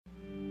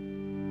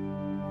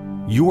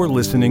You are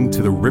listening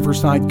to the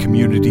Riverside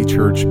Community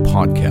Church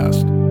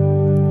podcast.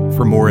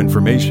 For more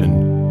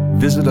information,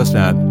 visit us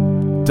at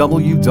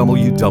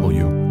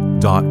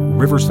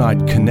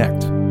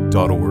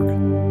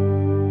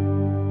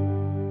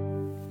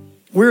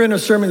www.riversideconnect.org. We're in a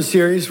sermon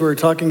series. We're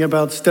talking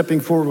about stepping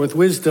forward with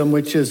wisdom,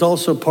 which is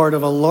also part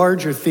of a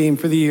larger theme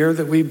for the year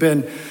that we've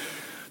been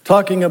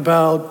talking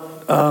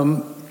about,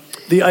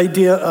 the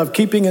idea of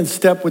keeping in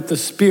step with the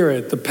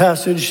Spirit. The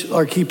passage,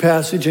 our key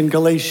passage in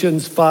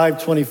Galatians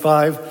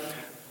 5:25,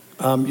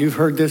 you've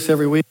heard this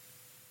every week,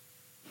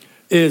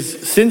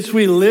 is since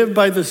we live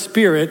by the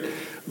Spirit,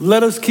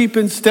 let us keep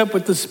in step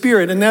with the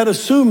Spirit. And that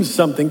assumes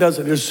something,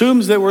 doesn't it? It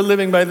assumes that we're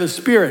living by the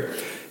Spirit.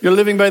 You're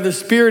living by the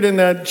Spirit. In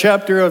that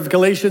chapter of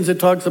Galatians, it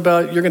talks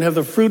about you're going to have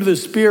the fruit of the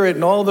Spirit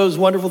and all those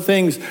wonderful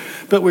things.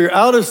 But we're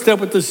out of step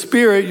with the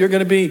Spirit, you're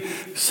going to be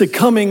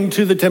succumbing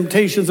to the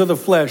temptations of the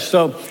flesh.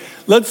 So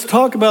let's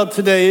talk about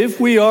today, if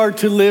we are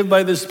to live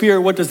by the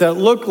Spirit, what does that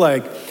look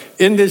like?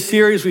 In this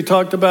series, we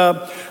talked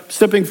about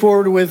stepping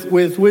forward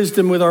with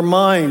wisdom with our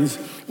minds,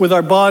 with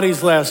our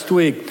bodies last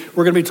week.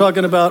 We're going to be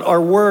talking about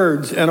our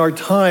words and our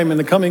time in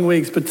the coming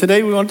weeks. But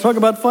today we want to talk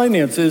about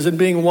finances and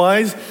being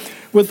wise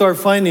with our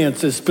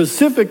finances,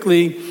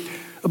 specifically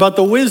about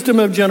the wisdom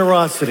of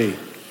generosity.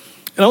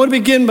 And I want to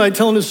begin by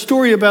telling a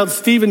story about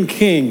Stephen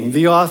King,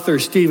 the author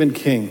Stephen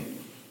King.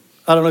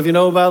 I don't know if you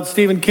know about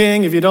Stephen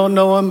King. If you don't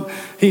know him,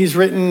 he's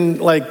written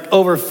like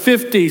over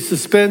 50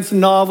 suspense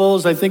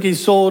novels. I think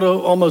he's sold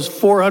almost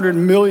 400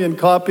 million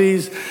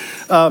copies.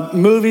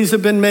 Movies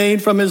have been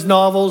made from his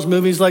novels,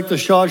 movies like The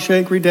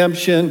Shawshank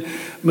Redemption,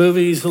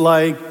 movies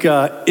like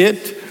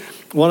It.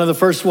 One of the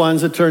first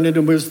ones that turned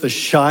into was The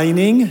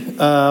Shining.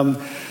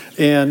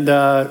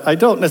 I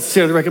don't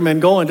necessarily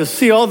recommend going to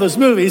see all those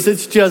movies.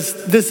 It's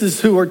just, this is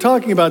who we're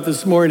talking about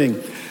this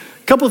morning.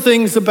 A couple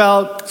things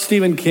about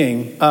Stephen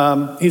King.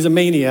 He's a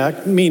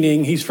maniac,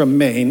 meaning he's from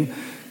Maine,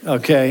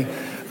 okay?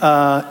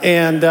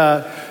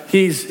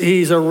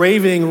 He's a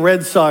raving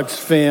Red Sox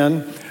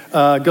fan,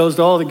 goes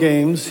to all the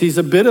games. He's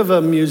a bit of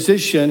a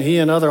musician. He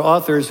and other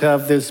authors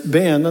have this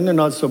band, and they're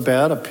not so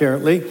bad,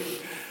 apparently.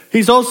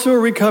 He's also a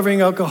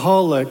recovering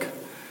alcoholic.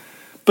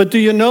 But do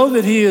you know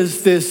that he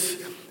is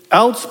this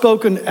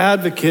outspoken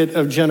advocate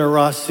of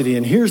generosity?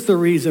 And here's the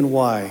reason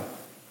why.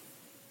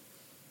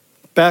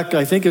 Back,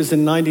 I think it was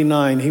in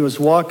 99, he was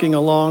walking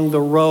along the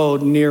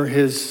road near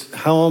his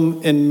home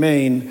in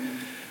Maine,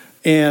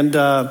 and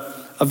a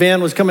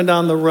van was coming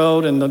down the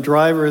road, and the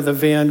driver of the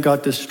van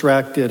got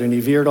distracted, and he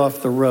veered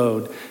off the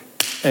road,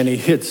 and he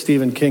hit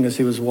Stephen King as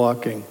he was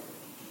walking.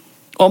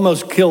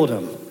 Almost killed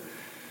him.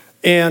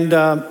 And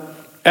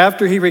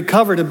after he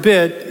recovered a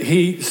bit,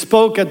 he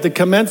spoke at the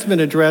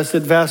commencement address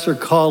at Vassar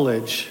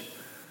College.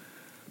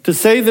 To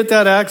say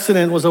that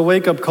accident was a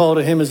wake-up call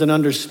to him is an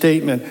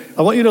understatement.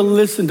 I want you to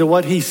listen to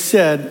what he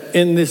said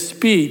in this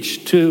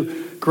speech to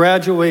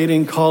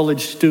graduating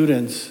college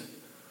students,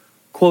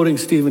 quoting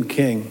Stephen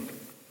King.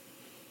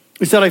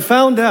 He said, "I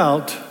found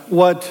out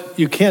what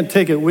you can't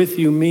take it with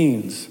you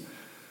means.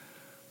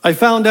 I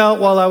found out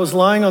while I was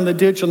lying on the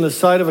ditch on the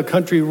side of a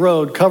country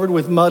road, covered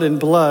with mud and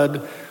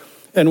blood,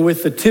 and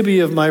with the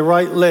tibia of my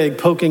right leg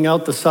poking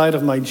out the side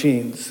of my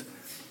jeans,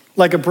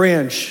 like a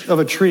branch of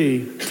a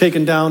tree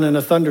taken down in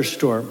a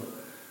thunderstorm.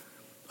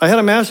 I had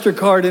a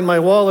MasterCard in my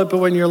wallet, but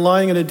when you're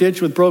lying in a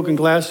ditch with broken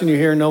glass in your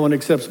hair, no one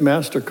accepts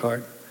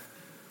MasterCard.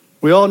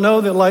 We all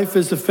know that life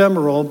is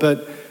ephemeral,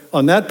 but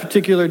on that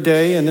particular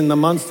day and in the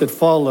months that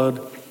followed,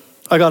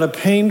 I got a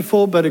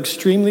painful but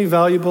extremely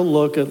valuable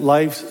look at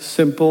life's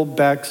simple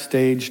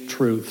backstage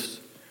truths."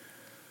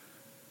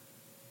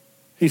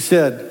 He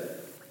said,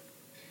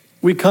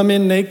 "We come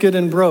in naked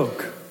and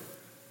broke.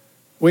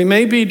 We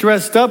may be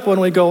dressed up when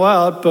we go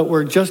out, but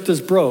we're just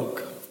as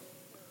broke.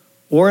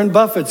 Warren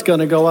Buffett's going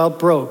to go out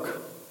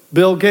broke.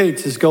 Bill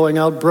Gates is going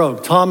out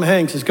broke. Tom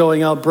Hanks is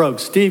going out broke.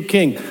 Steve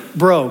King,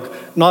 broke.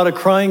 Not a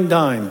crying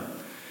dime.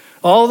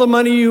 All the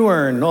money you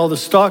earn, all the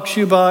stocks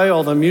you buy,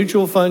 all the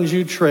mutual funds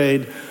you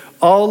trade,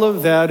 all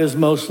of that is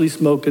mostly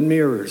smoke and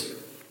mirrors.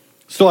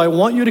 So I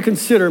want you to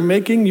consider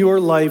making your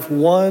life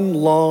one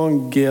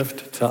long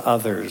gift to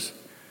others.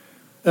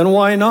 And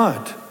why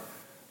not?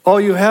 All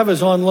you have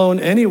is on loan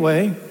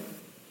anyway.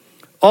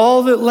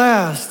 All that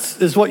lasts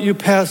is what you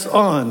pass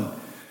on.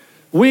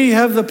 We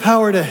have the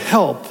power to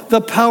help, the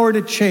power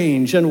to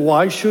change. And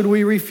why should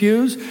we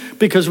refuse?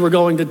 Because we're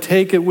going to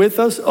take it with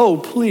us? Oh,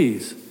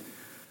 please.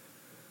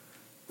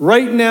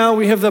 Right now,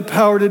 we have the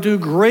power to do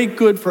great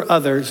good for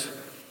others.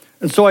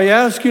 And so I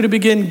ask you to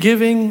begin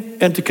giving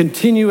and to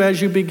continue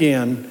as you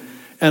began.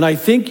 And I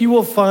think you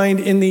will find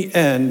in the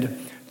end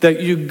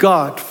that you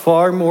got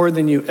far more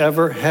than you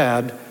ever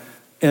had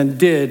and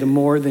did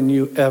more than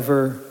you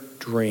ever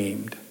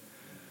dreamed."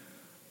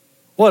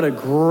 What a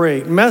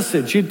great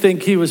message. You'd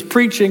think he was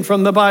preaching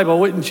from the Bible,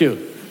 wouldn't you?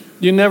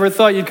 You never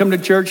thought you'd come to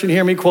church and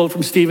hear me quote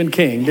from Stephen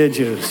King, did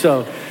you?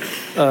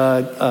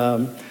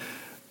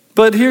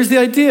 But here's the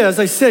idea. As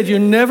I said, you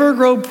never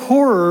grow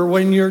poorer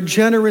when you're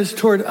generous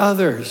toward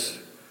others.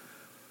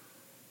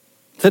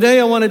 Today,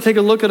 I want to take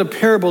a look at a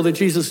parable that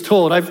Jesus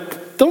told. I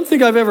don't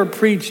think I've ever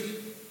preached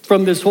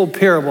from this whole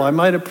parable. I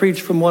might have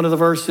preached from one of the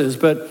verses,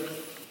 but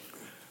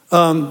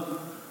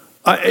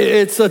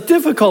it's a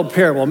difficult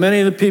parable.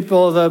 Many of the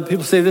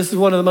people say this is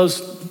one of the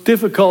most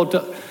difficult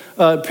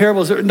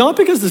parables, not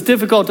because it's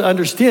difficult to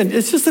understand,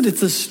 it's just that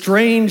it's a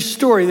strange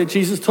story that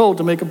Jesus told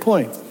to make a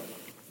point.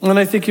 And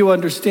I think you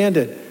understand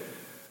it.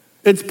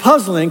 It's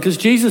puzzling because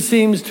Jesus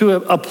seems to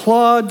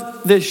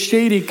applaud this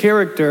shady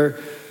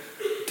character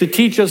to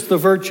teach us the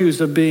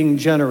virtues of being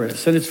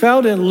generous. And it's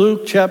found in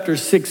Luke chapter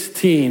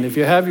 16. If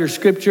you have your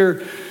scripture,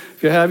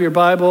 if you have your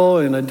Bible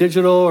in a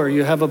digital or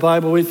you have a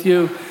Bible with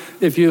you,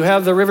 if you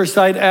have the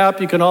Riverside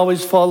app, you can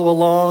always follow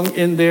along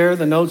in there,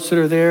 the notes that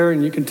are there,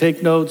 and you can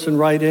take notes and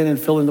write in and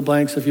fill in the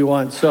blanks if you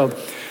want. So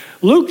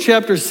Luke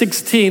chapter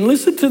 16,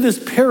 listen to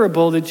this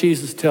parable that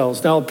Jesus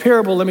tells. Now, a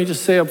parable, let me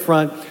just say up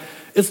front,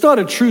 it's not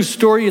a true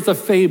story, it's a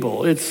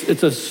fable.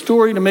 It's a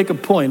story to make a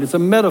point. It's a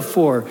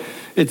metaphor.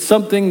 It's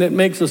something that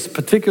makes a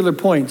particular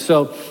point.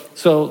 So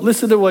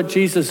listen to what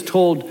Jesus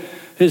told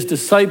his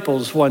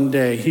disciples one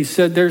day. He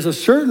said, there's a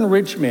certain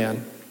rich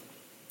man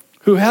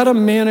who had a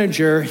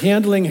manager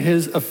handling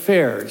his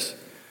affairs.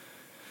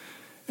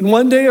 And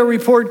one day a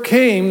report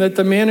came that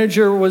the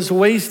manager was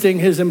wasting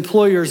his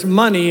employer's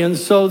money, and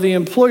so the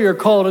employer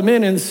called him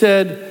in and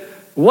said,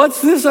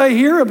 what's this I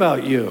hear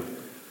about you?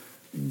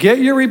 Get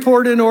your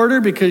report in order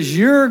because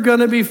you're going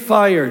to be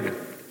fired.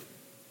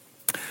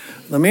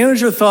 The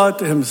manager thought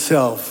to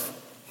himself,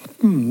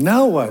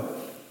 now what?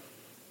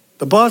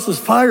 The boss has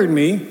fired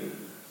me.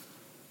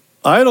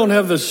 I don't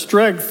have the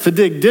strength to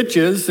dig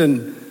ditches,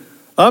 and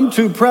I'm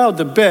too proud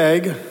to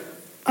beg.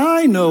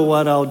 I know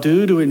what I'll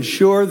do to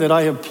ensure that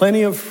I have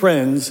plenty of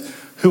friends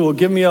who will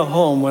give me a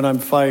home when I'm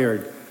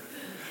fired.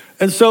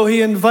 And so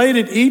he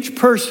invited each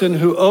person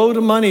who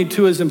owed money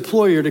to his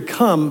employer to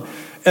come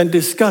and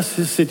discuss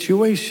his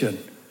situation.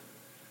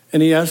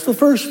 And he asked the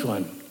first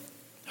one,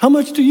 how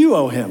much do you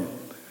owe him?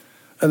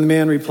 And the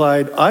man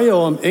replied, I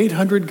owe him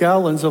 800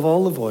 gallons of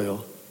olive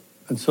oil.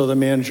 And so the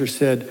manager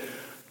said,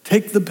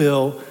 take the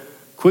bill,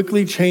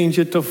 quickly change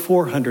it to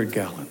 400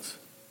 gallons.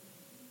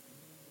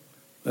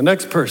 The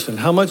next person,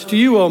 how much do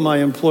you owe my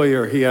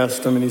employer? He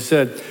asked him, and he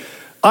said,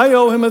 I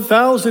owe him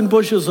 1,000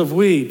 bushels of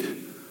wheat.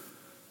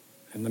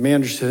 And the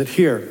manager said,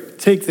 here,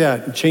 take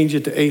that and change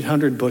it to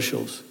 800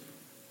 bushels.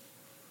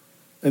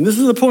 And this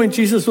is the point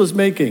Jesus was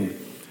making.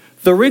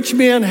 The rich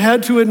man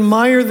had to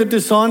admire the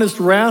dishonest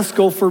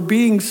rascal for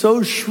being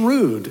so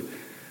shrewd.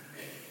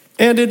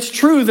 And it's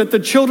true that the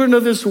children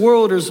of this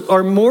world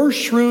are more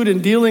shrewd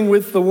in dealing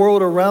with the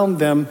world around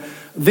them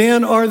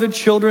than are the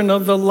children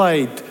of the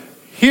light.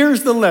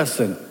 Here's the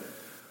lesson.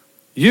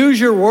 Use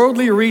your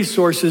worldly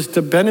resources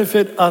to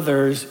benefit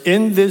others.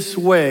 In this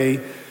way,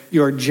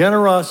 your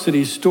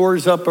generosity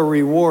stores up a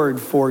reward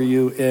for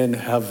you in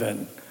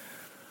heaven.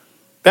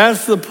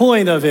 That's the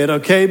point of it,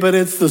 okay? But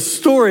it's the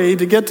story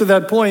to get to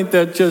that point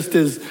that just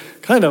is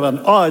kind of an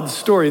odd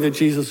story that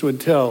Jesus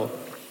would tell.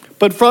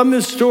 But from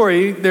this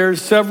story,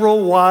 there's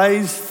several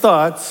wise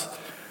thoughts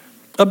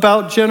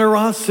about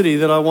generosity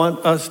that I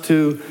want us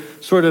to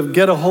sort of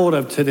get a hold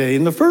of today.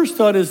 And the first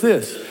thought is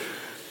this.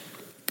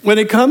 When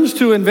it comes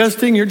to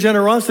investing your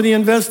generosity,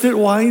 invest it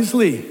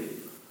wisely.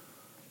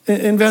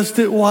 Invest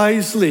it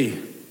wisely.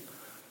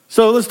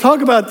 So let's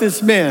talk about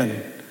this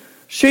man.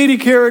 Shady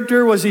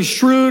character, was he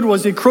shrewd?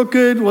 Was he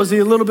crooked? Was he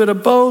a little bit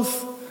of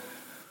both?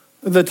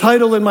 The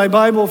title in my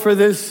Bible for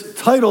this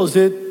titles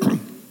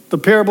it, The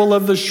Parable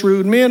of the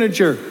Shrewd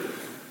Manager.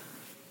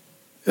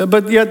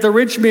 But yet the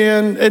rich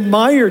man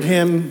admired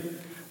him,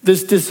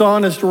 this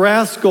dishonest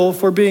rascal,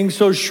 for being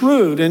so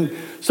shrewd. And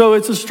so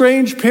it's a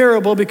strange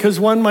parable because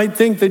one might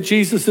think that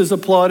Jesus is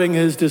applauding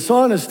his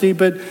dishonesty,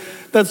 but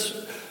that's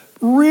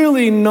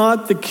really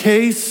not the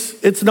case.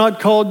 It's not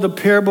called the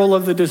parable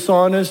of the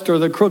dishonest or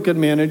the crooked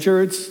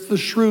manager. It's the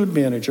shrewd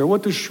manager.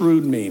 What does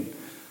shrewd mean?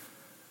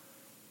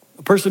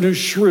 A person who's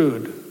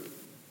shrewd.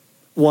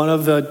 One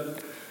of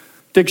the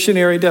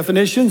dictionary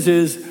definitions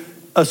is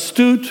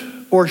astute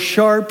or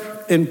sharp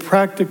in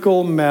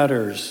practical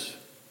matters.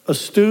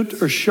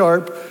 Astute or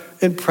sharp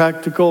in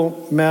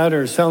practical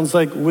matters. Sounds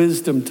like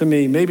wisdom to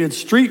me. Maybe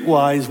it's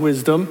streetwise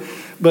wisdom,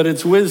 but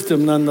it's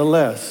wisdom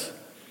nonetheless.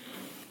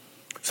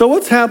 So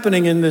what's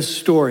happening in this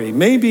story?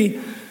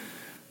 Maybe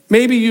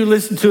you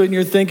listen to it and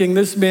you're thinking,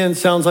 this man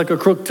sounds like a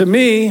crook to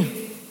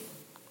me.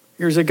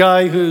 Here's a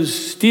guy who's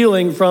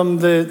stealing from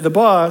the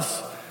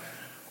boss.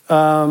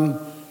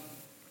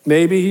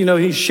 Maybe,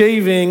 he's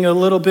shaving a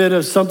little bit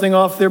of something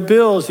off their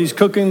bills. He's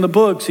cooking the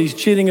books. He's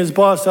cheating his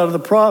boss out of the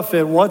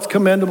profit. What's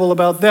commendable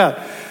about that?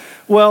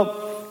 Well,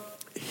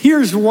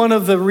 here's one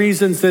of the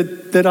reasons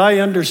that I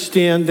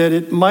understand that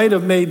it might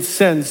have made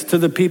sense to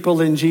the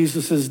people in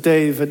Jesus'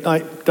 day, but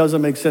it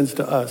doesn't make sense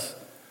to us.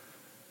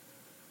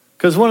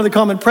 Because one of the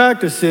common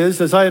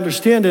practices, as I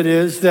understand it,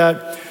 is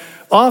that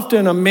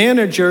often a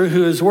manager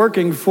who is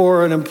working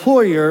for an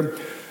employer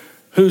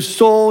who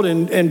sold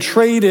and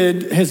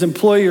traded his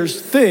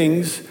employer's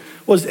things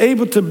was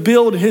able to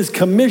build his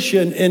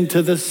commission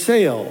into the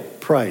sale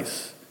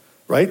price,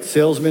 right?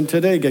 Salesmen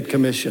today get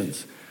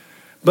commissions.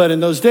 But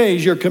in those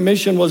days, your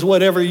commission was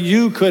whatever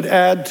you could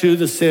add to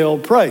the sale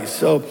price.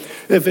 So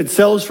if it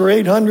sells for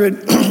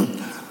 800,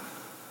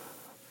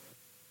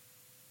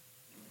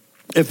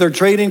 if they're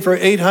trading for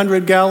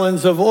 800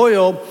 gallons of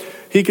oil,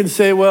 he can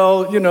say,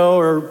 well,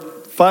 or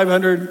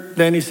 500.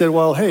 Then he said,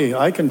 well, hey,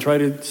 I can try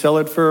to sell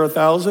it for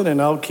 1,000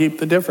 and I'll keep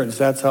the difference.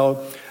 That's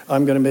how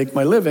I'm going to make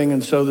my living.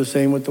 And so the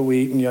same with the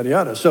wheat and yada,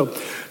 yada. So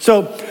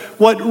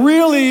what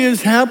really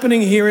is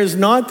happening here is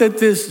not that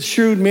this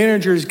shrewd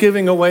manager is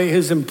giving away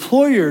his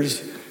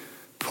employer's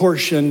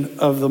portion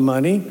of the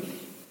money.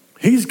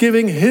 He's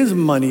giving his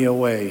money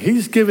away.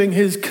 He's giving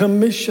his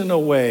commission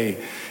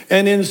away.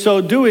 And in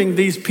so doing,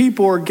 these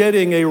people are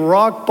getting a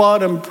rock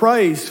bottom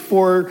price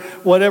for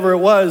whatever it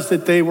was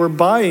that they were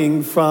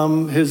buying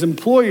from his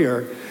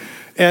employer.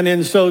 And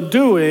in so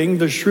doing,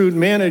 the shrewd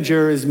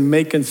manager is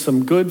making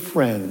some good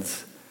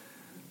friends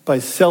by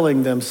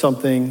selling them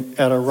something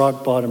at a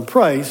rock bottom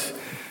price.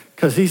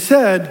 Because he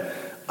said,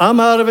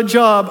 I'm out of a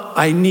job.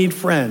 I need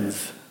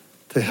friends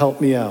to help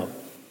me out.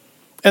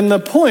 And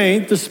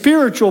the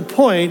spiritual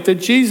point that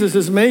Jesus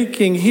is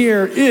making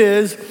here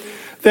is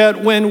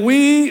that when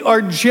we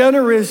are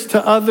generous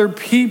to other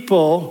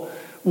people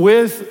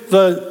with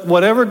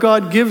whatever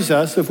God gives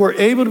us, if we're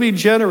able to be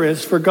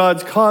generous for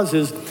God's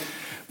causes,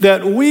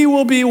 that we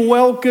will be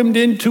welcomed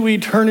into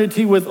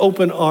eternity with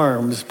open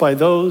arms by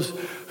those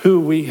who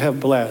we have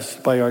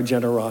blessed by our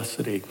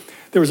generosity.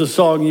 There was a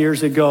song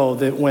years ago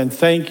that went,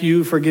 thank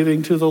you for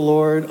giving to the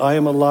Lord. I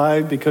am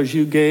alive because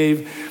you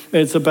gave.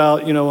 And it's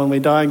about, when we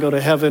die and go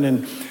to heaven,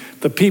 and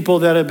the people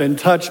that have been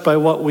touched by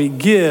what we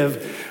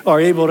give are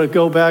able to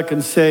go back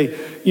and say,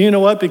 you know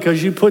what,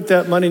 because you put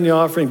that money in the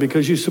offering,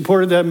 because you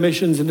supported that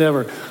missions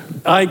endeavor,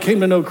 I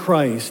came to know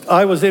Christ.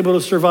 I was able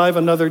to survive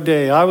another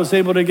day. I was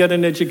able to get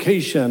an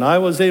education.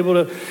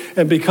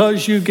 And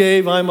because you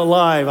gave, I'm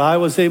alive. I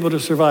was able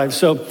to survive.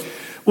 So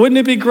wouldn't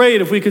it be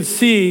great if we could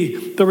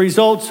see the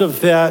results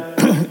of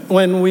that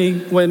when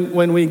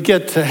we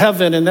get to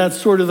heaven? And that's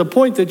sort of the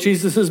point that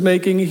Jesus is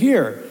making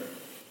here.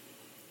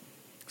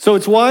 So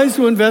it's wise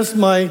to invest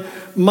my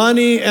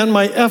money and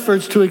my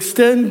efforts to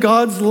extend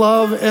God's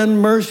love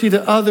and mercy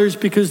to others,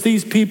 because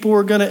these people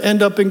are going to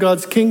end up in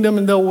God's kingdom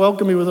and they'll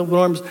welcome me with open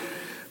arms.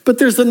 But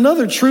there's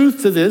another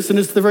truth to this, and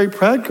it's the very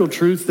practical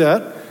truth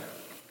that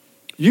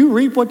you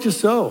reap what you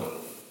sow.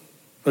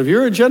 If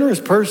you're a generous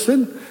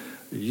person,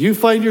 you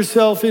find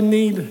yourself in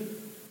need,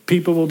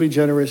 people will be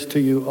generous to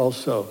you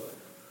also.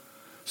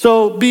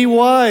 So be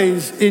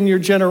wise in your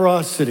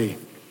generosity.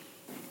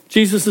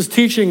 Jesus is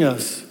teaching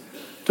us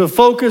to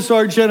focus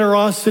our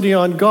generosity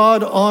on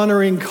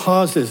God-honoring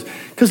causes,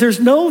 because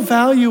there's no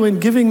value in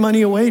giving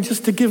money away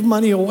just to give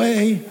money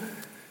away.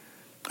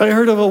 I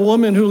heard of a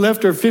woman who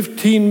left her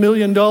 $15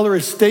 million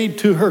estate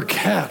to her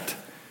cat.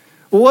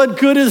 What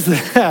good is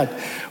that?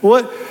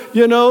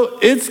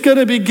 It's going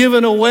to be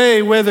given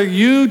away whether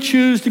you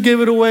choose to give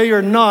it away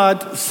or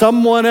not.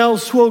 Someone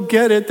else will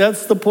get it.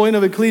 That's the point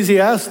of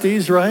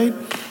Ecclesiastes, right?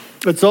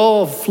 It's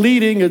all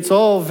fleeting. It's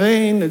all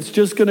vain. It's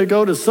just going to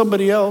go to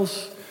somebody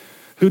else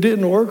who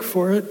didn't work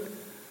for it.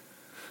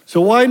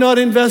 So why not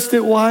invest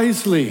it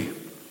wisely?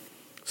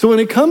 So when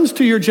it comes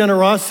to your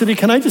generosity,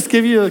 can I just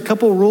give you a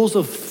couple rules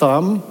of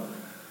thumb?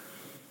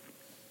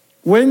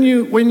 When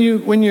you're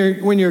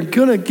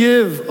going to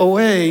give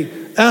away,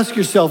 ask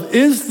yourself,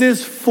 is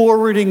this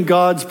forwarding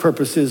God's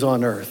purposes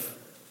on earth?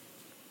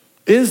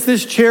 Is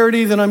this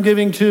charity that I'm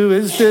giving to?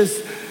 Is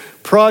this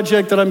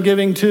project that I'm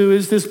giving to?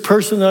 Is this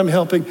person that I'm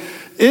helping?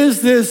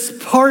 Is this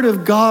part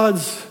of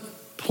God's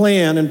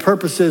plan and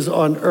purposes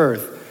on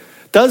earth?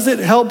 Does it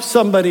help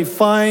somebody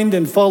find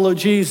and follow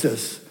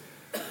Jesus?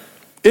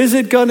 Is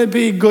it going to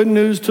be good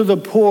news to the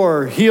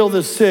poor, heal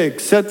the sick,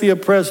 set the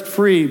oppressed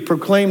free,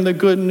 proclaim the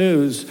good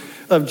news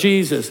of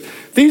Jesus?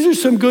 These are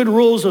some good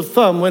rules of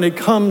thumb when it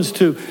comes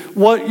to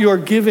what you're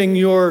giving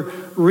your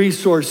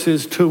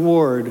resources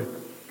toward.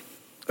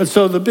 And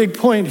so the big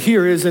point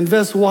here is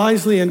invest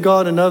wisely in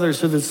God and others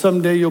so that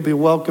someday you'll be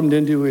welcomed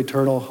into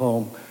eternal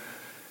home.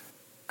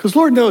 Because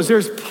Lord knows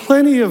there's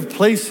plenty of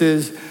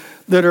places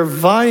that are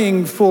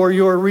vying for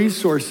your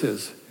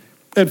resources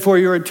and for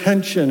your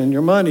attention and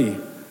your money.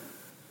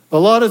 A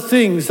lot of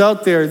things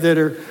out there that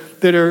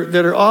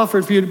are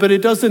offered for you, but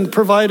it doesn't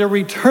provide a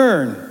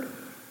return.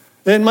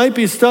 It might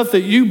be stuff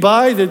that you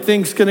buy that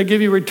think's going to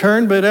give you a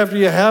return, but after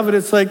you have it,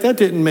 it's like, that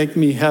didn't make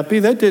me happy.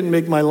 That didn't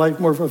make my life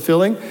more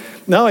fulfilling.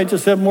 Now I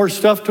just have more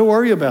stuff to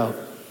worry about.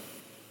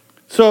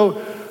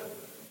 So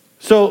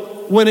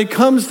when it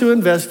comes to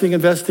investing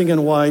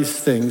in wise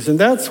things, and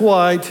that's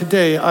why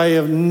today I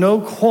have no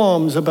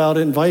qualms about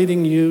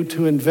inviting you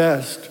to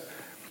invest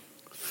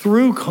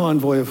through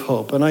Convoy of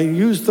Hope. And I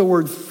use the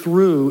word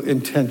through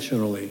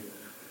intentionally,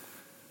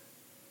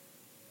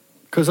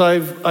 because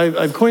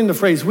I've coined the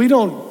phrase, we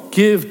don't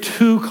give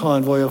to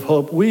Convoy of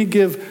Hope, we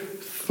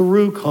give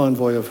through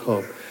Convoy of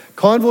Hope.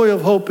 Convoy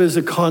of Hope is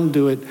a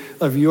conduit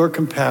of your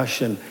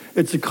compassion.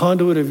 It's a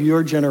conduit of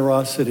your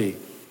generosity.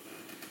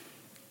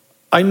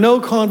 I know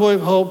Convoy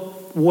of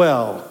Hope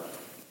well.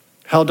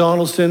 Hal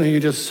Donaldson, who you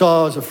just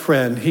saw, is a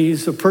friend.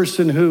 He's a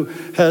person who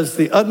has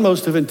the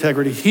utmost of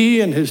integrity.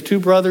 He and his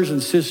two brothers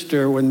and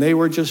sister, when they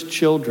were just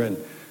children,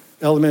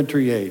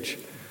 elementary age,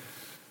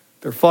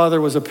 their father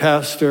was a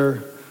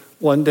pastor.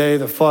 One day,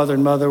 the father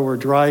and mother were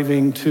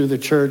driving to the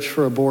church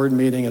for a board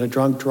meeting, and a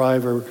drunk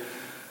driver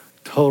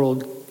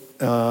killed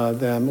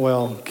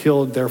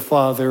their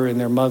father, and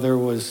their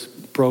mother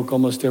broke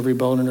almost every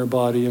bone in her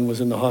body and was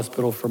in the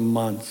hospital for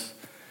months.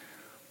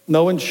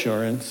 No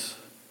insurance,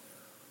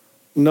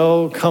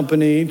 no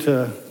company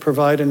to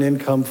provide an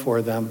income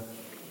for them.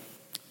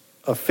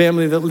 A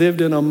family that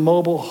lived in a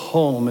mobile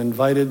home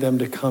invited them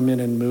to come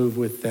in and move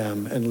with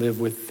them and live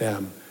with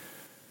them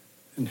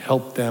and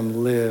help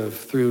them live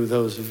through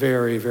those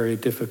very, very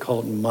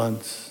difficult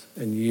months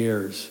and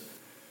years.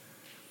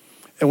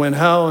 And when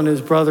Hal and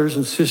his brothers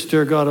and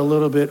sister got a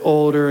little bit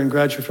older and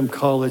graduated from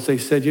college, they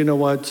said, you know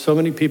what, so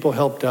many people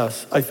helped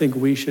us. I think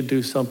we should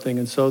do something.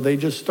 And so they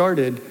just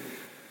started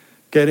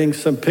getting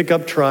some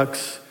pickup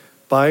trucks,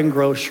 buying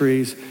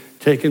groceries,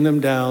 taking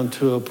them down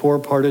to a poor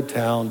part of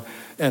town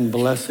and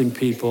blessing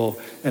people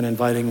and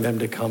inviting them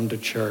to come to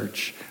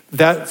church.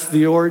 That's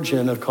the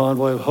origin of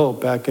Convoy of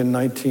Hope back in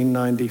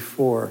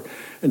 1994.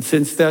 And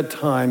since that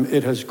time,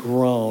 it has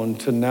grown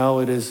to now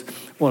it is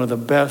one of the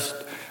best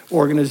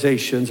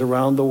organizations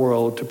around the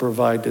world to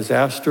provide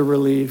disaster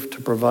relief,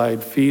 to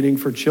provide feeding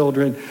for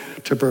children,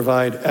 to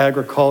provide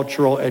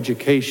agricultural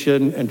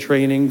education and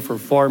training for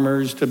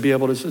farmers to be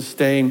able to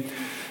sustain.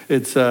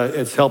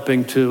 It's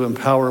helping to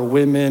empower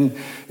women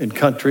in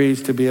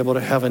countries to be able to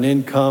have an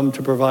income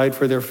to provide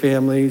for their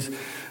families,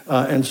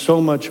 and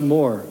so much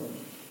more.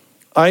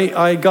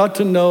 I got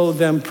to know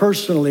them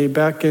personally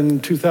back in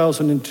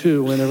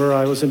 2002 whenever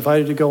I was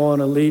invited to go on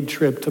a lead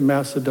trip to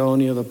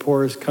Macedonia, the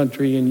poorest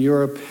country in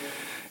Europe.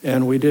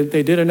 And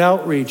they did an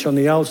outreach on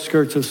the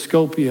outskirts of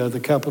Skopje, the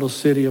capital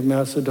city of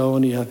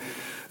Macedonia.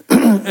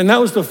 And that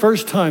was the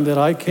first time that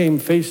I came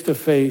face to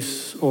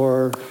face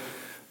or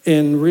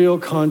in real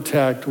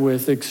contact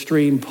with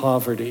extreme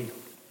poverty.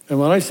 And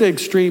when I say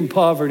extreme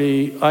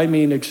poverty, I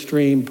mean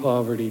extreme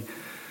poverty.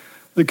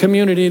 The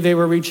community they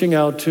were reaching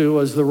out to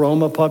was the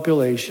Roma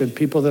population,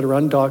 people that are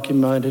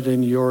undocumented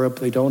in Europe.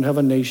 They don't have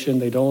a nation,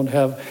 they don't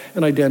have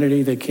an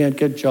identity, they can't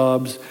get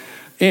jobs.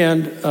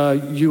 And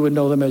you would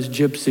know them as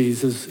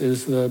gypsies,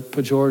 is the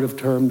pejorative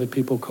term that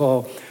people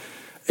call.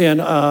 And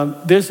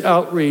this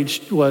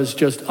outreach was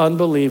just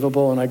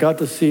unbelievable, and I got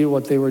to see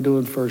what they were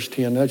doing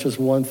firsthand. That's just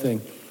one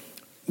thing.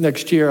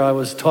 Next year I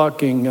was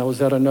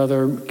at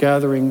another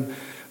gathering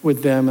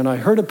with them, and I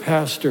heard a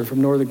pastor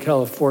from Northern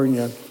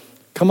California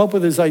come up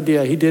with his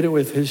idea. He did it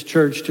with his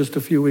church just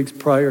a few weeks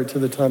prior to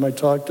the time I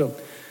talked to him.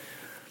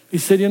 He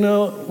said,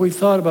 we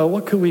thought about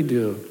what could we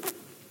do?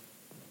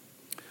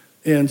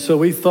 And so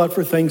we thought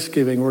for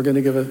Thanksgiving, we're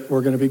going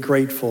to be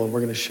grateful, and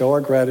we're going to show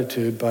our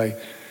gratitude by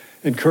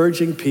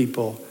encouraging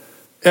people,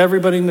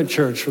 everybody in the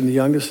church, from the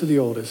youngest to the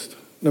oldest,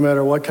 no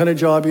matter what kind of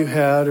job you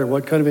had or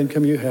what kind of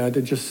income you had,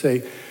 to just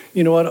say,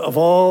 you know what, of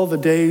all the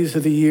days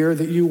of the year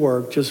that you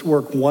work, just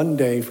work one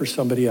day for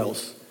somebody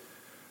else.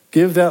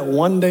 Give that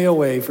one day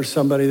away for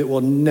somebody that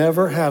will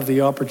never have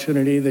the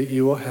opportunity that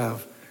you will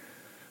have.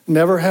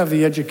 Never have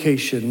the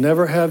education,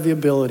 never have the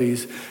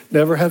abilities,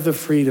 never have the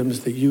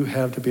freedoms that you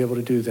have to be able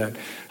to do that.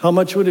 How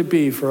much would it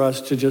be for us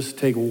to just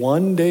take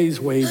one day's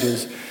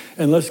wages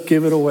and let's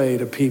give it away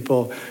to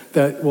people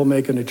that will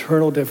make an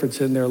eternal difference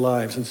in their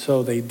lives? And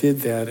so they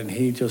did that, and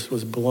he just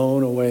was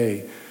blown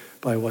away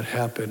by what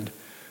happened.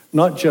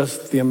 Not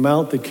just the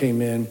amount that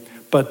came in,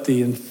 but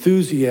the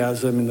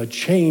enthusiasm and the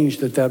change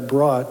that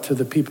brought to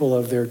the people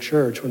of their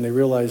church when they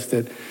realized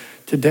that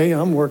today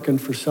I'm working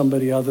for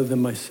somebody other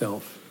than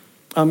myself.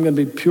 I'm going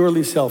to be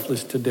purely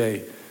selfless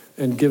today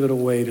and give it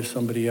away to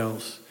somebody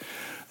else.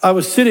 I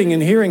was sitting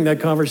and hearing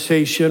that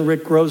conversation.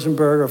 Rick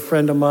Rosenberg, a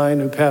friend of mine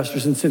who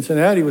pastors in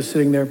Cincinnati, was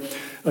sitting there.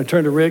 I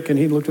turned to Rick and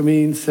he looked at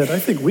me and said, I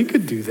think we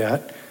could do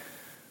that.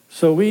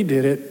 So we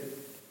did it.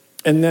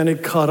 And then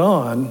it caught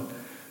on.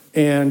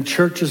 And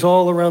churches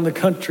all around the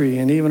country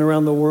and even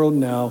around the world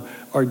now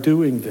are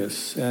doing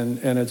this. And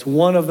it's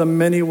one of the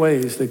many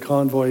ways that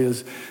Convoy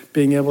is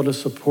being able to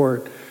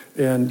support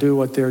and do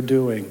what they're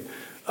doing.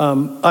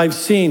 I've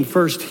seen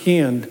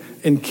firsthand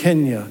in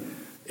Kenya,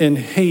 in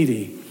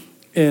Haiti,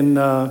 in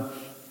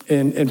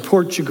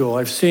Portugal.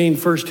 I've seen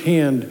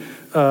firsthand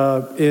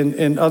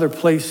in other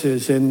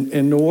places,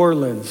 in New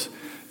Orleans.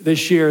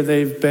 This year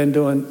they've been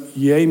doing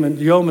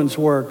yeoman's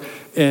work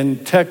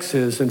in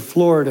Texas and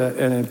Florida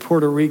and in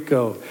Puerto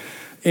Rico.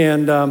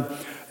 And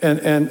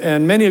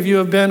many of you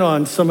have been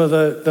on some of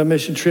the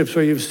mission trips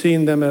where you've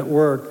seen them at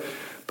work.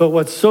 But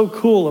what's so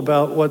cool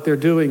about what they're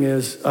doing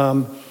is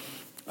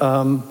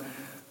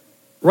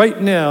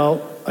right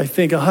now, I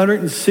think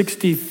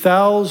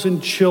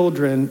 160,000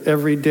 children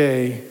every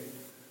day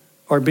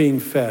are being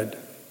fed,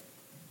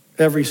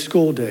 every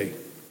school day.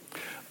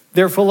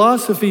 Their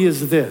philosophy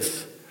is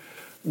this: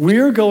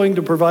 we're going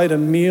to provide a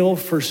meal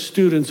for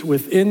students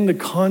within the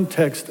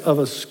context of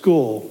a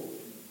school.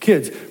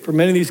 Kids, for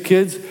many of these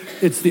kids,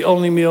 it's the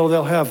only meal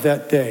they'll have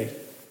that day.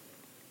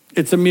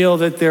 It's a meal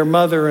that their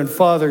mother and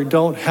father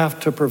don't have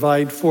to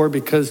provide for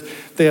because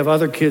they have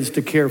other kids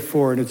to care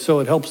for, and so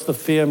it helps the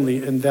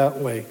family in that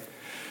way.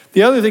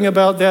 The other thing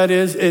about that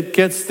is it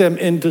gets them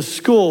into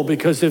school,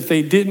 because if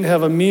they didn't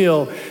have a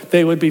meal,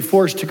 they would be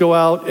forced to go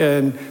out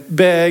and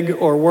beg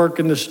or work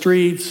in the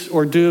streets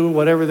or do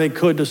whatever they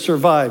could to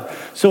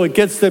survive. So it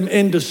gets them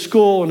into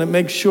school, and it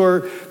makes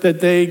sure that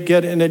they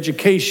get an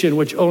education,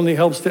 which only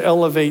helps to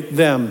elevate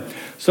them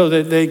so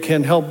that they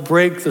can help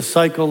break the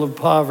cycle of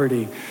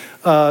poverty.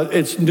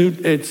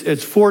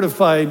 It's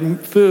fortified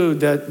food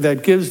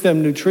that gives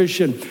them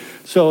nutrition,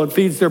 so it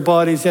feeds their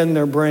bodies and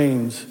their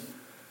brains.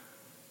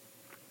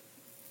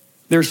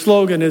 Their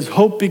slogan is,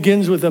 hope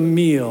begins with a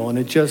meal, and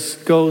it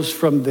just goes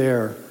from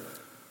there.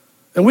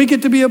 And we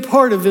get to be a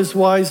part of this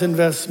wise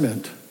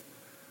investment.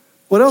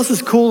 What else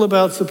is cool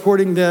about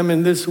supporting them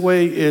in this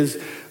way is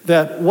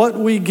that what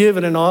we give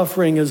in an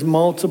offering is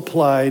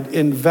multiplied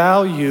in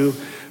value,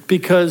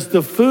 because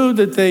the food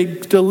that they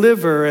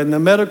deliver and the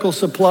medical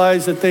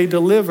supplies that they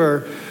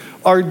deliver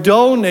are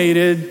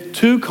donated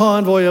to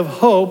Convoy of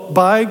Hope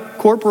by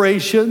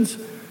corporations,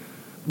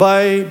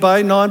 by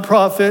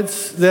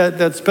nonprofits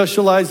that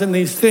specialize in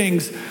these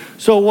things.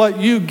 So what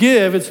you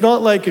give, it's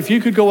not like if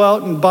you could go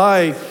out and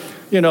buy,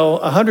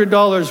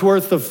 $100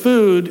 worth of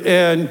food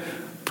and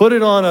put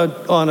it on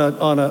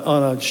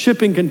a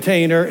shipping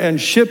container and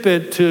ship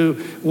it to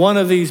one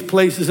of these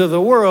places of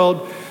the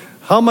world.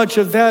 How much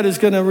of that is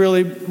going to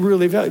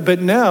really value?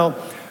 But now,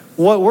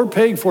 what we're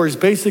paying for is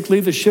basically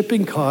the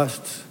shipping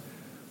costs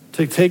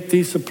to take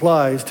these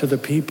supplies to the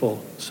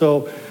people.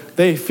 So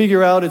they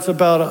figure out it's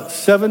about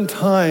 7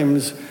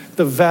 times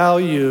the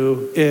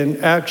value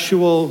in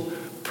actual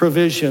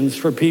provisions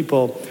for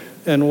people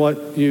and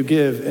what you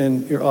give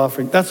in your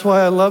offering. That's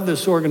why I love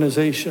this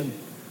organization.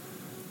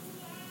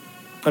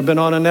 I've been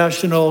on a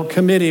national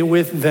committee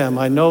with them.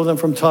 I know them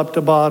from top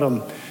to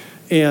bottom.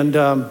 And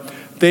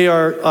they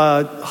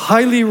are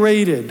highly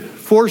rated,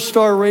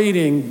 4-star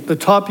rating, the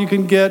top you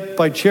can get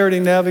by Charity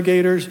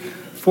Navigators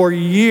for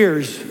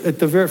years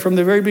from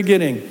the very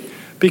beginning,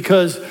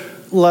 because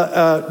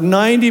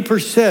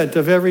 90%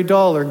 of every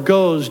dollar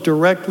goes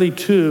directly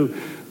to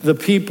the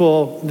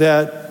people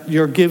that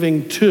you're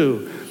giving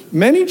to.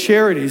 Many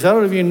charities, I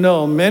don't know if you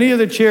know, many of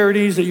the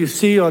charities that you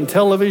see on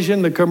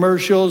television, the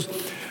commercials,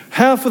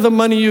 half of the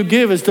money you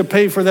give is to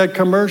pay for that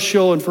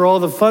commercial and for all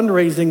the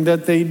fundraising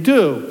that they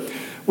do.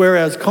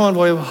 Whereas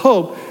Convoy of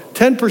Hope,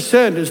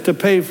 10% is to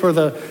pay for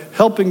the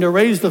helping to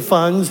raise the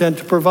funds and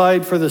to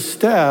provide for the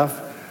staff,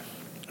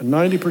 and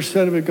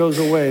 90% of it goes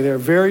away. There are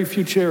very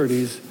few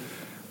charities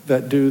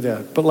that do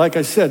that. But like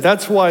I said,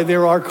 that's why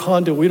they're our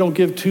conduit. We don't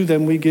give to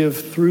them, we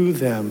give through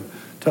them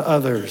to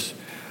others.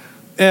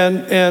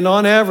 And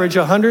on average,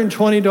 a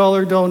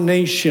 $120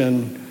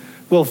 donation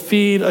will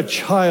feed a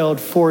child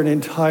for an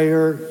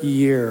entire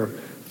year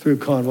through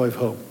Convoy of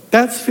Hope.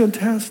 That's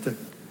fantastic.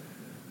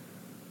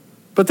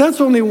 But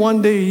that's only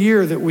one day a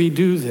year that we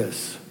do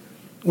this.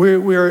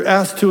 We're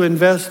asked to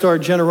invest our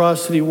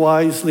generosity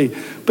wisely.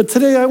 But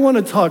today I want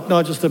to talk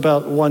not just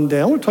about one day.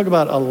 I want to talk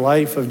about a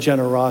life of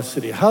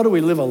generosity. How do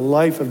we live a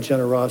life of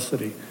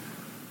generosity?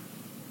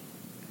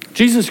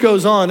 Jesus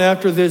goes on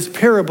after this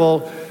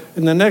parable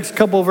in the next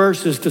couple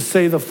verses to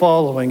say the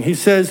following. He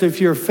says,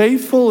 if you're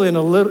faithful in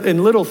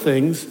little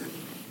things,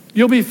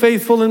 you'll be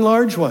faithful in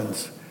large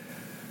ones.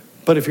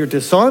 But if you're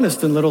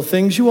dishonest in little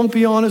things, you won't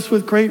be honest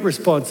with great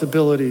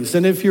responsibilities.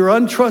 And if you're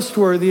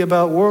untrustworthy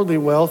about worldly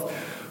wealth,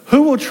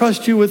 who will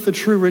trust you with the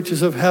true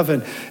riches of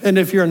heaven? And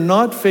if you're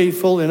not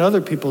faithful in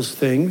other people's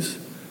things,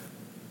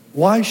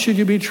 why should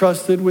you be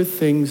trusted with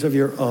things of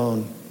your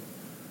own?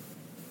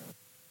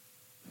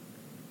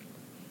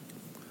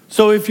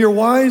 So if you're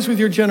wise with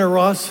your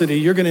generosity,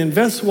 you're going to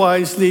invest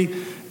wisely,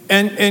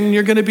 and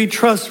you're going to be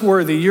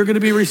trustworthy. You're going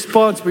to be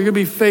responsible. You're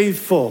going to be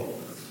faithful.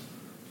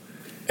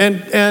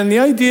 And the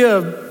idea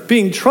of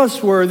being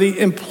trustworthy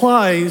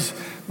implies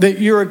that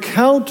you're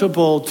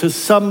accountable to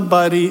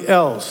somebody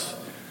else,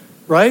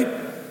 right?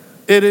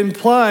 It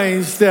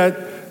implies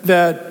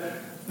that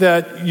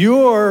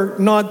you're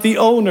not the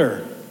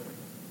owner.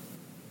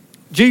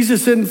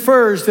 Jesus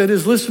infers that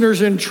his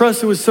listeners are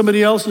entrusted with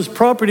somebody else's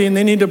property, and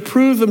they need to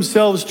prove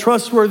themselves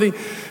trustworthy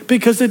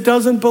because it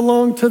doesn't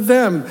belong to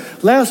them.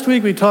 Last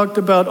week we talked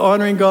about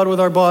honoring God with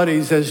our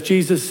bodies, as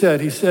Jesus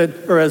said. He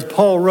said, or as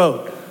Paul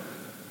wrote,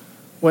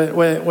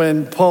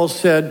 when Paul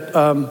said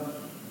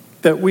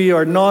that we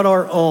are not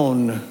our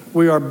own,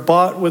 we are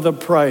bought with a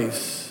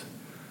price.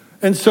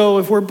 And so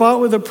if we're bought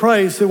with a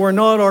price and we're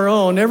not our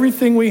own,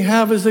 everything we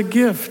have is a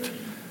gift.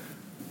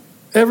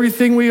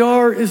 Everything we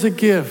are is a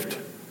gift.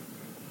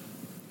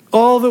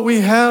 All that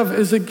we have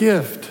is a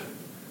gift.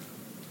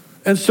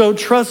 And so a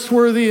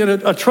trustworthy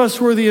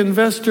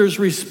investor is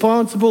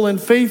responsible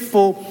and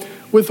faithful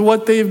with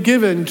what they've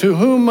given. To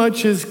whom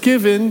much is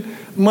given,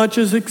 much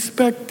is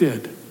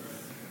expected.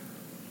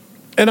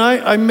 And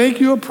I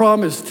make you a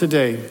promise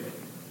today.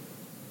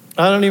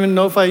 I don't even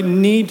know if I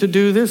need to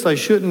do this. I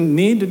shouldn't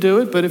need to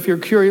do it, but if you're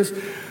curious,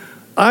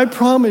 I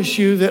promise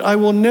you that I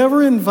will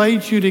never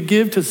invite you to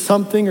give to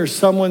something or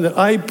someone that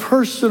I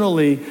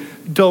personally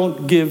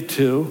don't give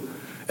to,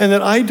 and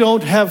that I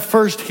don't have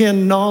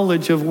firsthand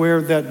knowledge of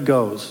where that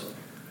goes.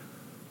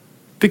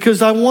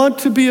 Because I want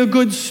to be a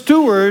good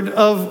steward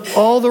of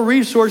all the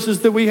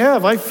resources that we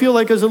have. I feel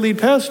like as a lead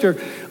pastor,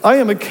 I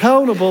am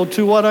accountable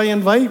to what I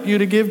invite you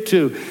to give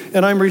to.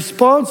 And I'm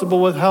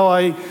responsible with how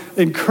I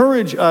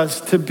encourage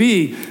us to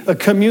be a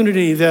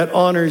community that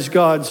honors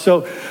God.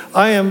 So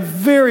I am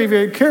very,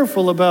 very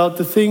careful about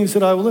the things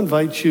that I will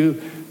invite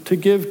you to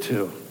give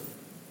to.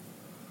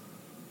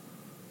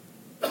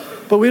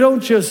 But we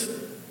don't just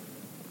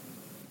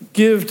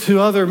give to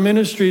other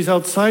ministries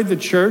outside the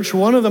church.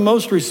 One of the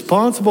most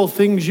responsible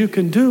things you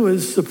can do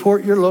is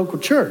support your local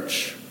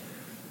church.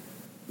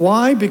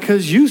 Why?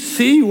 Because you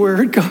see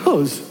where it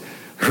goes,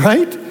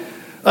 right?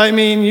 I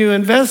mean, you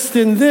invest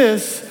in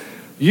this,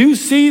 you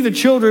see the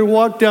children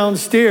walk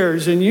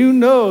downstairs, and you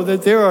know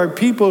that there are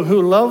people who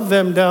love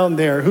them down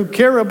there, who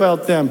care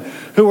about them,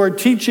 who are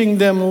teaching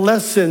them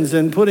lessons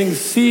and putting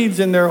seeds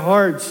in their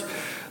hearts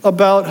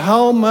about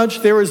how much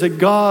there is a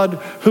God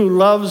who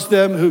loves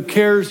them, who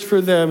cares for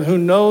them, who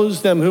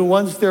knows them, who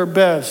wants their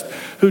best,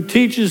 who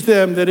teaches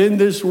them that in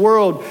this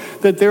world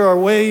that there are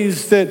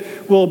ways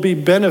that will be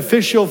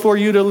beneficial for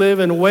you to live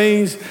and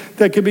ways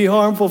that could be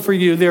harmful for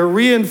you. They're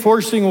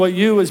reinforcing what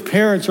you as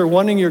parents are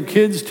wanting your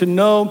kids to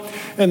know,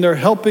 and they're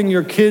helping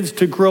your kids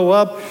to grow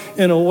up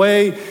in a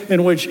way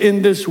in which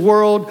in this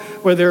world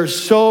where there are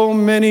so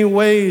many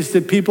ways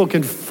that people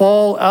can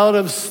fall out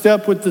of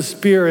step with the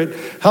Spirit,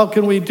 how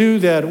can we do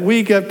that?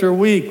 Week after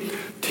week,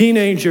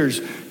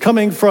 teenagers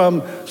coming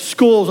from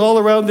schools all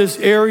around this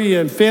area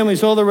and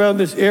families all around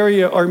this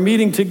area are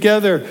meeting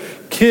together.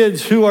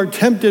 Kids who are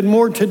tempted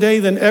more today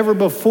than ever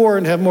before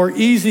and have more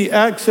easy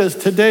access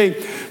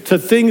today to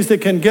things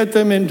that can get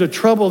them into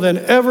trouble than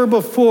ever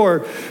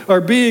before are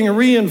being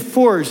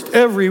reinforced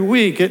every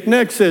week at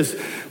Nexus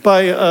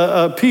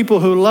by people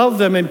who love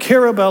them and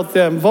care about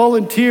them,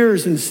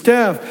 volunteers and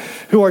staff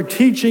who are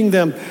teaching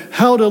them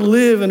how to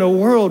live in a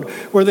world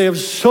where they have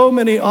so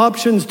many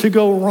options to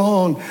go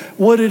wrong,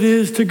 what it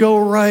is to go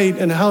right,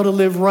 and how to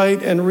live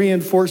right, and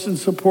reinforce and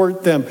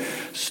support them.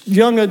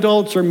 Young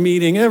adults are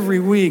meeting every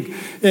week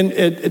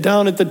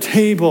down at the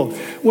table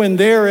when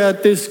they're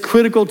at this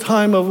critical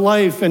time of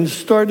life and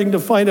starting to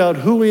find out,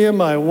 who am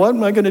I? What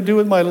am I going to do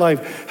with my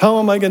life? How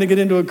am I going to get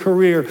into a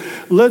career?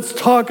 Let's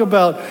talk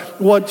about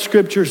what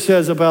Scripture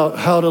says about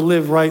how to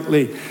live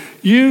rightly.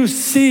 You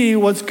see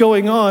what's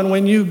going on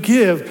when you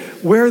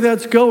give, where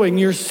that's going.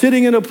 You're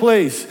sitting in a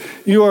place.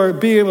 You are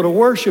being able to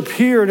worship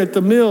here and at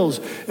the mills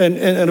and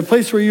a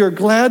place where you're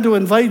glad to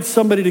invite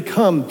somebody to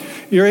come.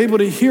 You're able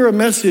to hear a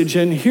message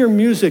and hear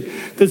music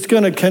that's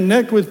going to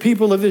connect with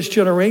people of this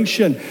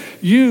generation.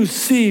 You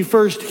see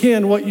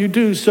firsthand what you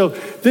do. So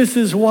this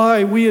is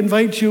why we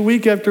invite you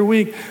week after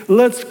week.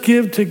 Let's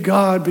give to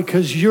God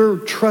because you're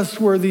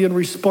trustworthy and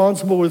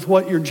responsible with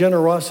what your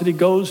generosity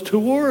goes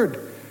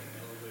toward.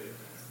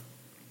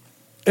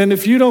 And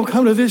if you don't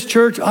come to this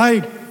church,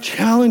 I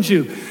challenge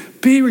you,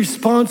 be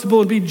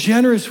responsible and be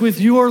generous with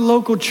your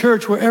local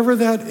church, wherever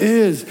that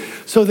is,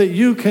 so that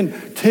you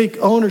can take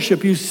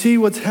ownership. You see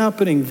what's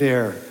happening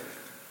there.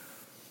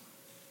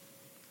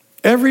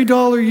 Every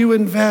dollar you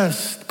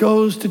invest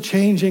goes to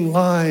changing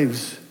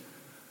lives.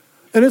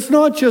 And it's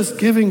not just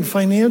giving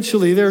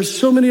financially. There are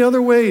so many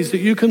other ways that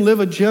you can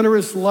live a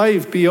generous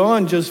life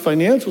beyond just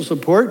financial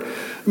support.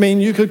 I mean,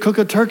 you could cook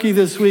a turkey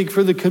this week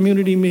for the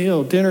community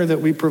meal dinner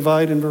that we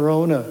provide in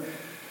Verona.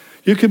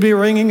 You could be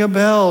ringing a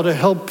bell to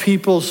help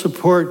people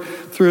support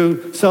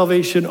through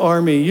Salvation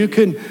Army. You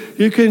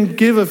can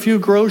give a few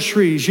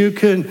groceries. You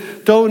can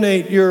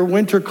donate your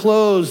winter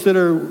clothes that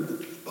are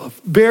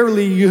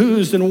barely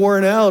used and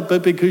worn out,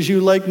 but because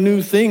you like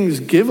new things,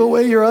 give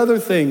away your other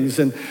things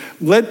and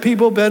let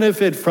people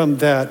benefit from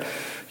that.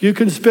 You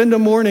can spend a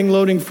morning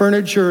loading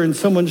furniture in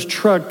someone's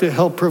truck to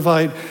help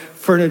provide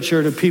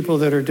furniture to people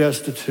that are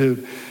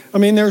destitute. I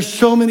mean, there's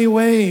so many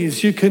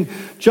ways. You can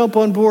jump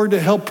on board to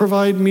help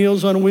provide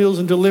Meals on Wheels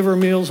and deliver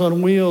Meals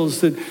on Wheels.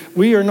 That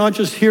we are not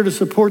just here to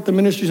support the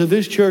ministries of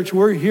this church,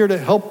 we're here to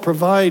help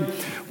provide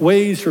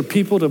ways for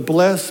people to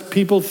bless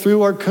people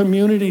through our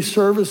community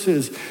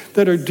services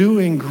that are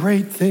doing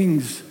great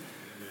things,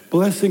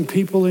 blessing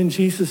people in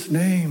Jesus'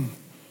 name.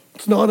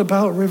 It's not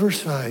about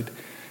Riverside.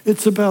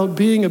 It's about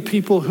being a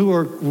people who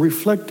are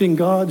reflecting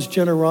God's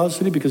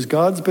generosity because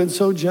God's been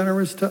so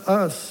generous to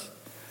us.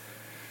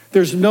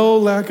 There's no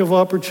lack of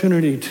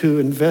opportunity to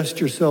invest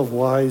yourself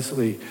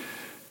wisely,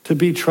 to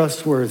be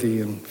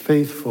trustworthy and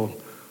faithful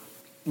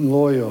and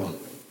loyal.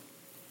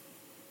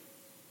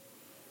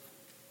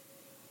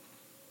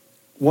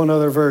 One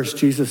other verse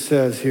Jesus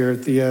says here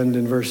at the end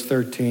in verse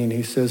 13,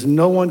 he says,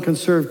 no one can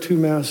serve two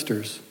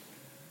masters,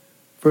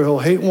 for he'll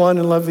hate one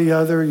and love the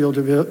other. You'll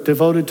be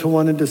devoted to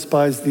one and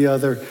despise the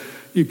other.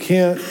 You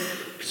can't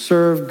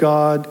serve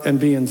God and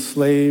be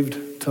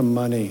enslaved to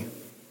money.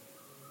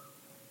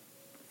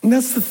 And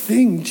that's the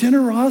thing.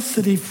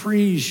 Generosity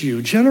frees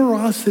you.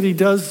 Generosity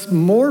does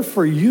more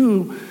for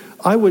you,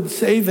 I would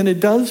say, than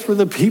it does for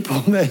the people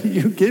that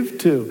you give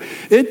to.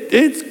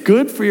 It's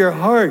good for your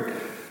heart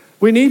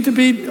We need to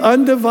be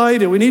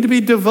undivided. We need to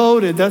be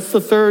devoted. That's the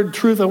third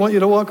truth I want you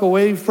to walk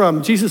away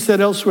from. Jesus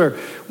said elsewhere,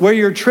 where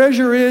your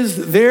treasure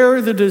is,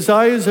 there the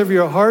desires of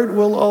your heart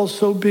will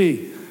also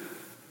be.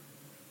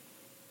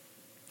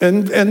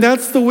 And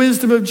that's the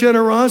wisdom of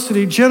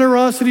generosity.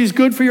 Generosity is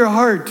good for your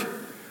heart.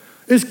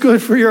 It's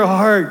good for your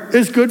heart.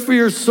 It's good for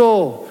your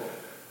soul.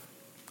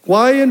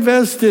 Why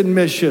invest in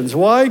missions?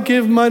 Why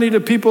give money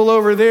to people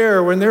over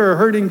there when there are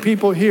hurting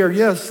people here?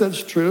 Yes,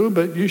 that's true,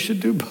 but you should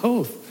do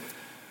both.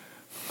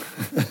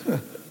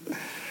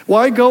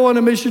 Why go on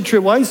a mission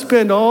trip? Why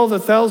spend all the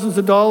thousands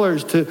of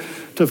dollars to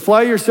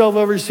fly yourself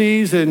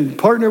overseas and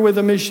partner with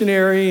a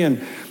missionary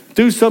and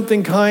do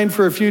something kind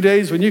for a few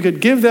days when you could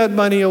give that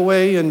money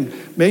away and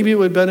maybe it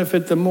would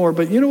benefit them more?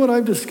 But you know what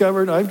I've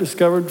discovered? I've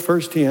discovered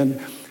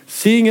firsthand,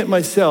 seeing it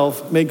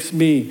myself makes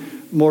me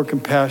more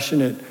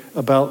compassionate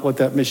about what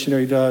that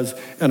missionary does,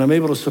 and I'm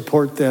able to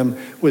support them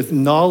with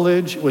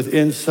knowledge, with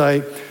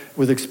insight,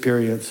 with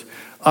experience.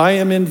 I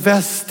am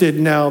invested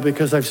now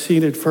because I've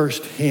seen it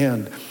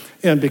firsthand.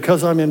 And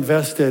because I'm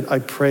invested, I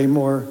pray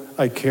more,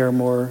 I care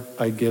more,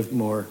 I give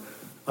more,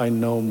 I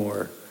know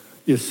more.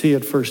 You see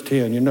it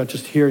firsthand. You're not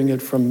just hearing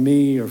it from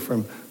me or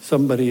from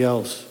somebody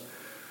else.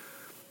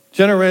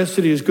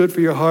 Generosity is good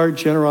for your heart.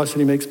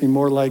 Generosity makes me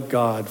more like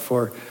God.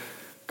 For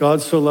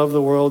God so loved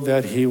the world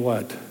that he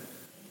what?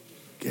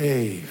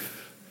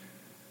 Gave.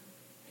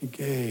 He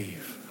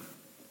gave.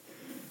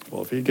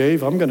 Well, if he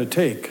gave, I'm going to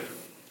take.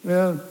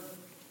 Yeah.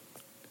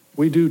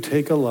 We do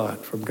take a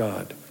lot from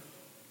God.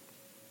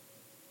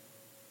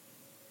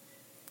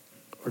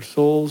 Our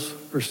souls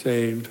are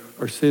saved.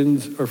 Our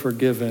sins are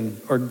forgiven.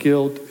 Our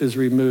guilt is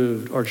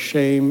removed. Our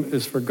shame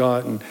is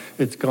forgotten.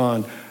 It's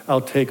gone.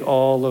 I'll take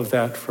all of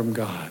that from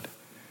God.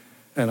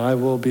 And I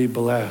will be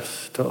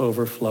blessed to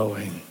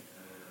overflowing.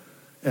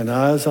 And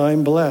as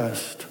I'm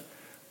blessed,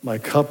 my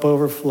cup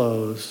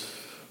overflows.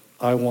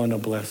 I want to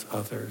bless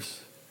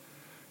others.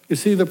 You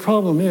see, the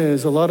problem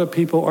is a lot of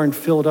people aren't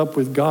filled up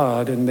with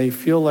God and they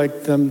feel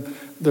like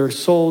their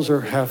souls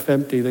are half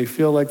empty. They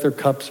feel like their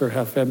cups are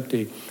half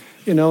empty.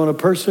 You know, and a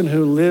person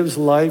who lives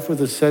life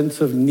with a sense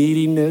of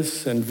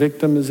neediness and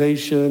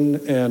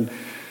victimization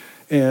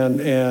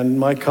and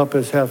my cup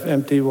is half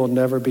empty will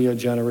never be a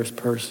generous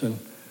person.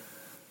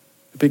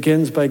 It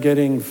begins by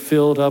getting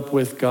filled up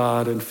with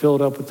God and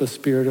filled up with the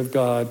Spirit of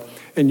God.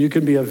 And you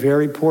can be a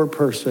very poor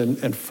person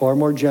and far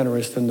more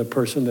generous than the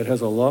person that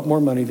has a lot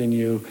more money than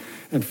you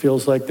and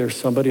feels like there's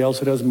somebody else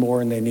that has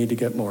more and they need to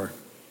get more.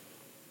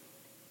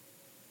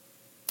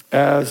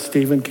 As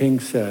Stephen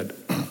King said,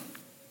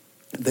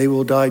 they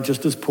will die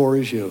just as poor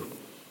as you.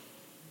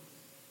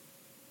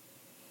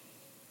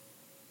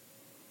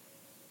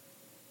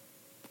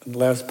 And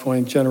last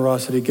point,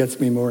 generosity gets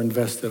me more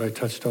invested. I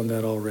touched on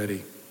that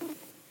already.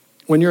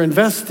 When you're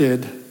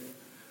invested,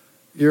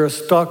 you're a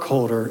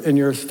stockholder and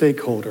you're a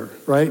stakeholder,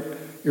 right?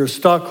 You're a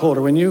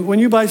stockholder. When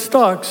you buy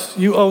stocks,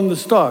 you own the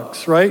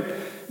stocks, right?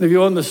 If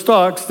you own the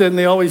stocks, then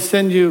they always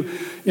send you,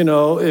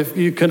 if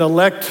you can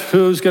elect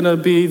who's going to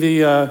be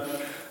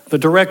the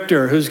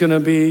director, who's going to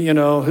be,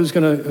 who's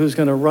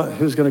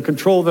going to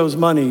control those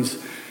monies,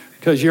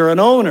 because you're an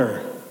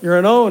owner. You're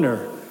an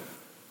owner.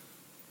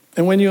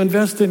 And when you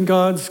invest in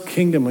God's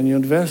kingdom, when you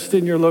invest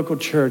in your local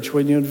church,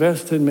 when you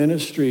invest in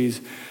ministries,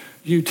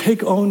 you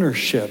take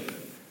ownership.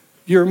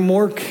 You're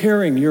more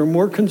caring. You're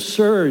more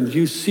concerned.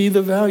 You see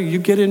the value. You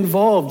get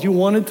involved. You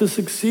want it to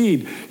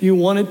succeed. You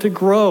want it to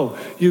grow.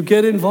 You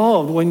get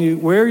involved.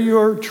 Where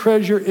your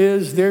treasure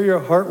is, there your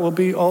heart will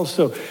be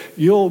also.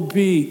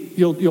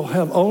 You'll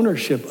have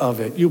ownership of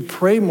it. You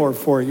pray more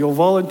for it. You'll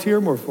volunteer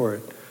more for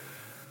it.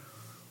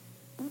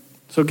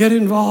 So get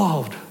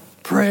involved.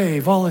 Pray,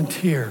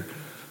 volunteer,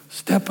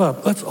 step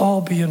up. Let's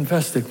all be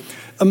invested.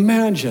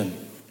 Imagine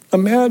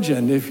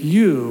if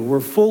you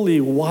were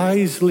fully,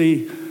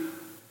 wisely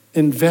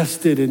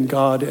invested in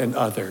God and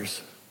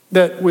others.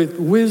 That with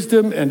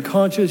wisdom and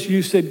conscience,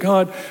 you said,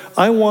 God,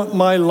 I want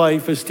my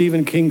life, as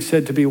Stephen King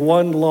said, to be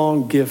one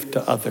long gift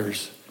to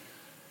others.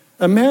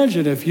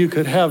 Imagine if you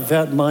could have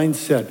that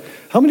mindset.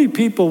 How many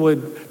people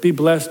would be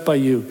blessed by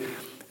you?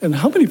 And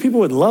how many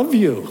people would love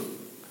you?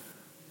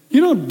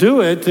 You don't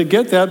do it to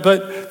get that,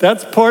 but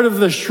that's part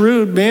of the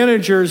shrewd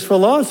manager's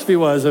philosophy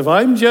was, if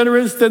I'm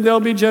generous, then they'll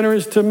be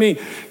generous to me.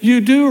 You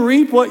do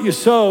reap what you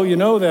sow. You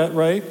know that,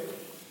 right?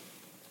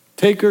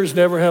 Takers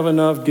never have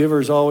enough.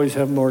 Givers always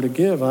have more to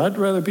give. I'd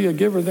rather be a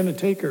giver than a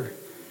taker.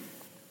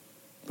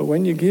 But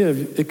when you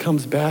give, it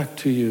comes back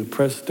to you,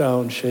 pressed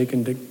down,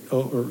 shaken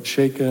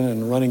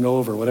and running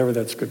over, whatever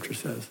that scripture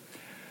says.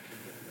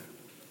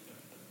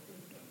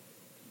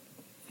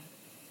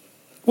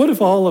 What if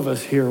all of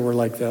us here were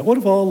like that? What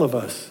if all of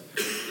us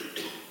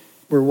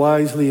were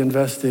wisely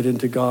invested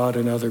into God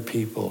and other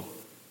people?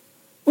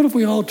 What if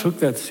we all took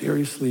that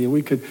seriously and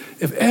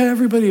if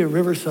everybody at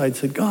Riverside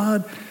said,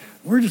 God,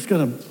 we're just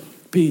going to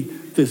be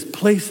this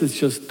place that's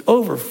just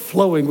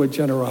overflowing with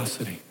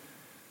generosity.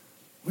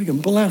 We can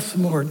bless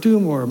more,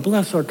 do more,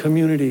 bless our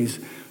communities,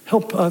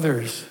 help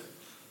others.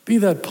 Be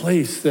that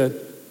place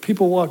that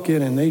people walk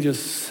in and they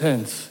just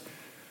sense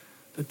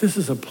that this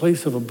is a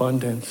place of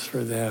abundance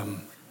for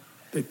them,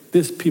 that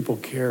this people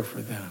care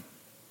for them.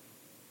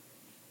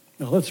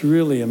 Now let's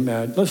really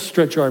let's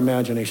stretch our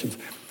imaginations.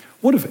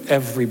 What if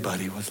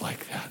everybody was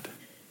like that?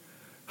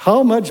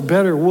 How much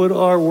better would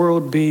our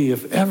world be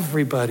if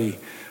everybody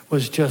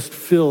was just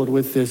filled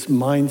with this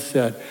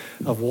mindset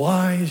of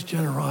wise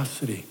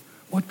generosity?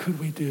 What could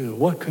we do?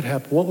 What could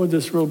happen? What would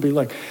this world be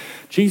like?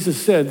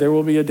 Jesus said there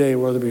will be a day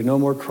where there will be no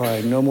more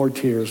crying, no more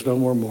tears, no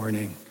more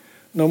mourning,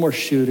 no more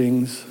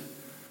shootings,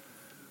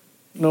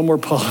 no more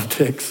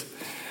politics,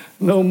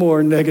 no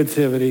more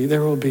negativity.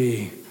 There will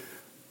be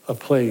a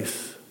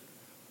place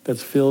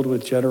that's filled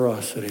with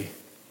generosity.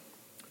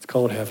 It's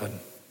called heaven.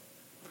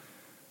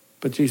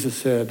 But Jesus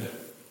said,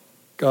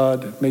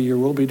 God, may your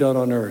will be done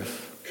on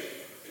earth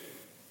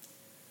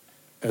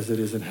as it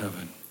is in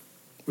heaven.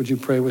 Would you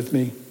pray with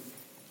me?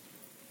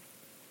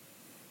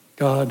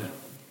 God,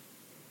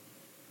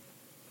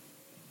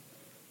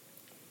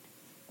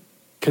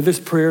 can this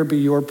prayer be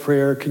your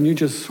prayer? Can you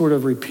just sort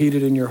of repeat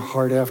it in your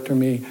heart after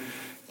me?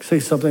 Say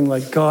something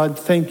like, God,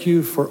 thank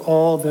you for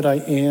all that I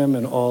am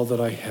and all that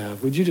I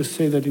have. Would you just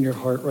say that in your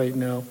heart right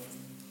now?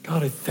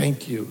 God, I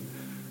thank you.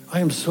 I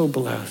am so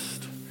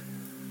blessed.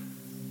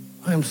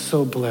 I am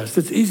so blessed.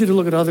 It's easy to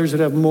look at others that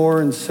have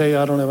more and say,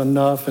 I don't have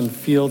enough, and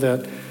feel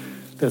that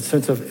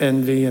sense of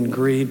envy and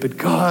greed. But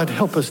God,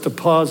 help us to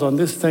pause on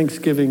this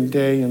Thanksgiving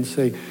Day and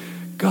say,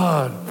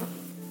 God,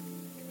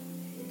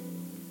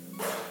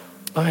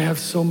 I have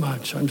so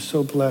much. I'm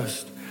so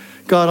blessed.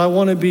 God, I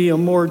want to be a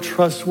more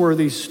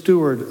trustworthy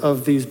steward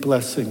of these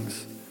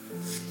blessings.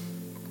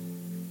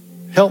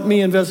 Help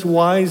me invest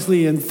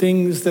wisely in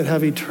things that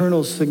have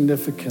eternal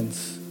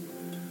significance.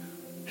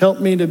 Help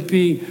me to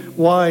be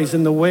wise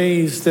in the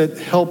ways that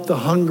help the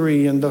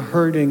hungry and the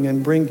hurting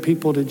and bring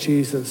people to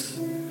Jesus.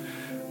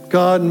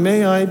 God,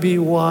 may I be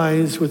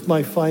wise with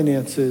my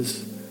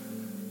finances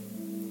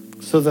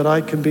so that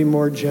I can be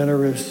more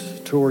generous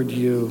toward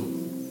you.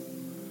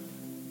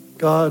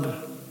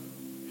 God,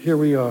 here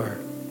we are,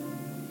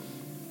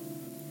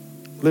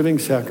 living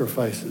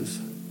sacrifices,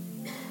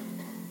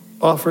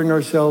 offering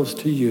ourselves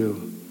to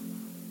you.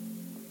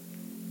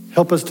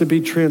 Help us to be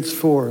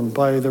transformed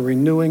by the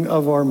renewing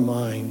of our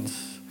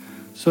minds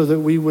so that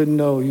we would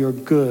know your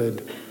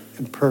good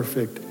and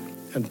perfect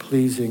and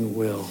pleasing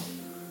will.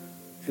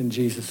 In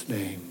Jesus'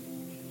 name,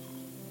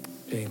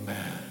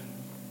 amen.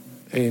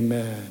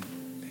 Amen.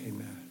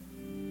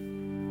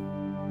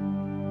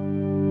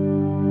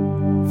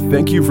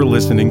 Thank you for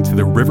listening to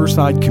the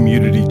Riverside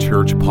Community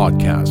Church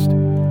podcast.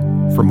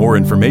 For more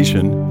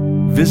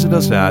information, visit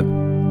us at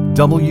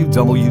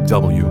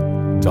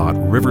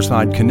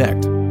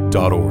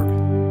www.riversideconnect.org.